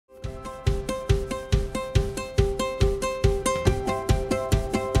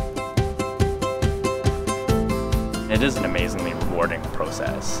it is an amazingly rewarding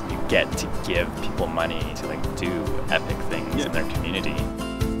process. You get to give people money to like do epic things in their community.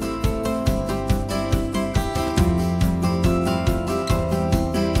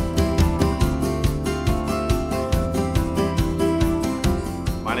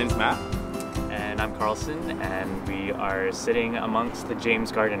 My name's Matt. And I'm Carlson, and we are sitting amongst the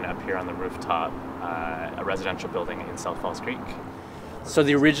James Garden up here on the rooftop, a residential building in South Falls Creek. So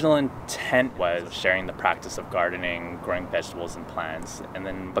the original intent was sharing the practice of gardening, growing vegetables and plants, and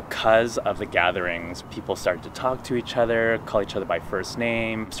then because of the gatherings, people started to talk to each other, call each other by first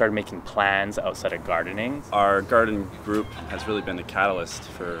name, started making plans outside of gardening. Our garden group has really been the catalyst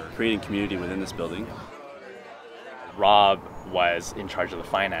for creating community within this building. Rob was in charge of the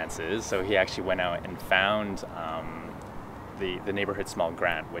finances, so he actually went out and found the Neighbourhood Small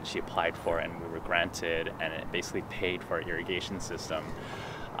Grant, which he applied for, and we were granted, and it basically paid for our irrigation system.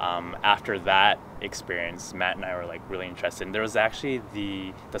 After that experience, Matt and I were like really interested. And there was actually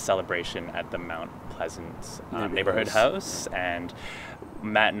the celebration at the Mount Pleasant neighborhood house, and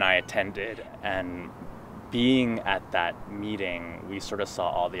Matt and I attended, and being at that meeting, we sort of saw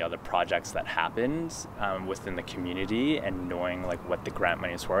all the other projects that happened within the community, and knowing like what the grant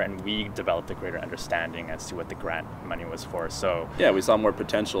money is for, and we developed a greater understanding as to what the grant money was for. So yeah, we saw more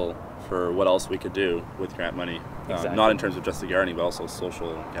potential for what else we could do with grant money. Exactly. Not in terms of just the gardening, but also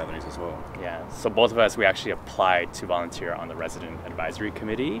social gatherings as well. Yeah, so both of us, we actually applied to volunteer on the Resident Advisory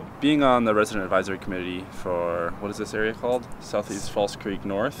Committee. Being on the Resident Advisory Committee for, what is this area called? Southeast Falls Creek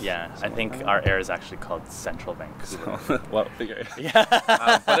North? Yeah, I think our area is actually called Central Vancouver. Well, figure. Yeah.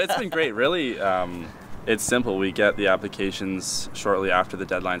 But it's been great, really. It's simple. We get the applications shortly after the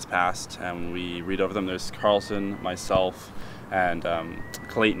deadline's passed, and we read over them. There's Carlson, myself, and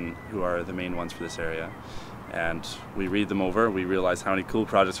Clayton, who are the main ones for this area. And we read them over, we realize how many cool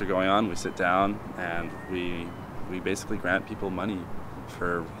projects are going on, we sit down, and we basically grant people money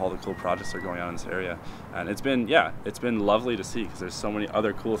for all the cool projects that are going on in this area. And it's been lovely to see, because there's so many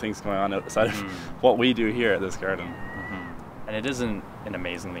other cool things going on outside of what we do here at this garden. And it isn't an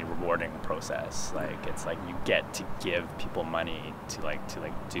amazingly rewarding process. Like, it's like you get to give people money to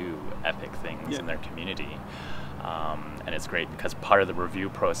do epic things in their community. And it's great because part of the review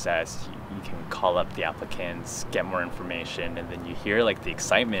process, you can call up the applicants, get more information, and then you hear like the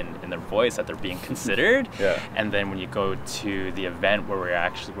excitement in their voice that they're being considered. And then when you go to the event where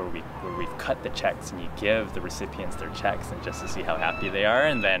we've cut the checks, and you give the recipients their checks, and just to see how happy they are,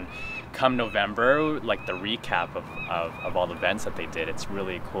 and then come November, like the recap of all the events that they did, it's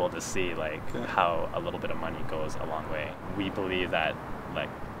really cool to see like how a little bit of money goes a long way. We believe that like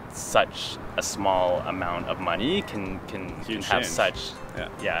such a small amount of money can have such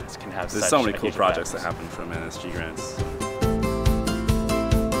There's can have so many cool projects that happen from NSG grants.